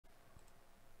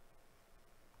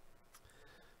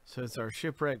So it's our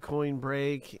Shipwreck coin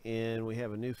break, and we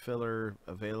have a new filler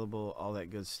available, all that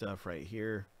good stuff right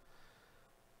here.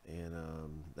 And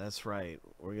that's right,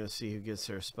 we're going to see who gets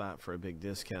their spot for a big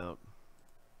discount.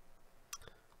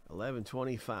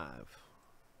 11.25.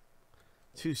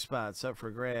 2 spots up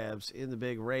for grabs in the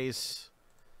big race.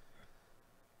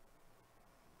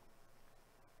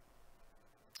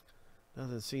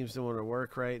 Nothing seems to want to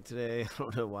work right today. I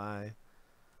don't know why.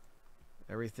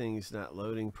 Everything's not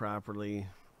loading properly.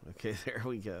 Okay, there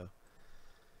we go.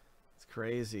 It's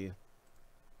crazy.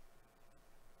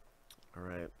 All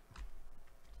right.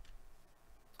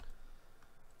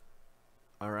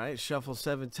 All right, shuffle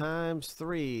 7 times.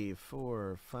 3,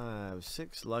 4, 5,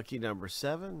 6. Lucky number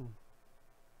 7.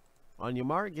 On your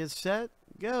mark, get set,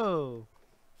 go.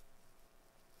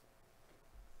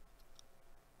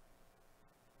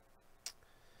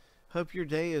 Hope your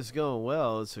day is going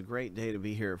well. It's a great day to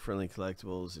be here at Friendly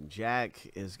Collectibles. And Jack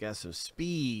has got some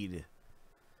speed.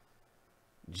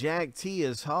 Jack T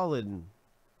is hauling.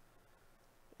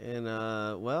 And,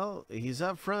 well, he's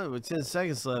up front with 10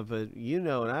 seconds left. But you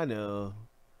know and I know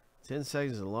 10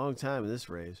 seconds is a long time in this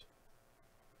race.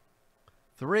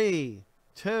 3,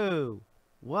 2,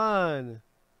 1.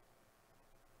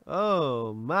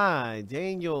 Oh, my.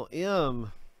 Daniel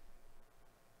M.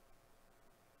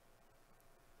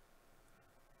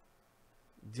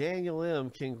 Daniel M,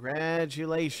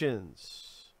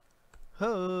 congratulations.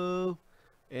 Ho!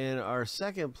 And our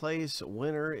second place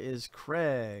winner is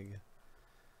Craig.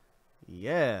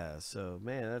 Yeah, so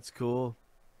man, that's cool.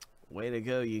 Way to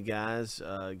go, you guys.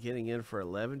 Getting in for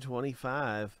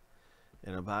 $11.25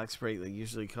 in a box break that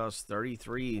usually costs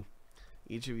 $33.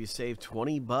 Each of you saved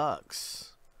 $20.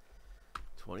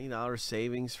 $20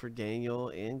 savings for Daniel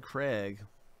and Craig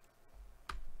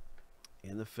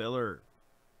in the filler.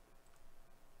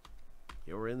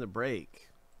 You're in the break.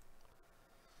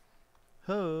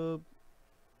 Hope.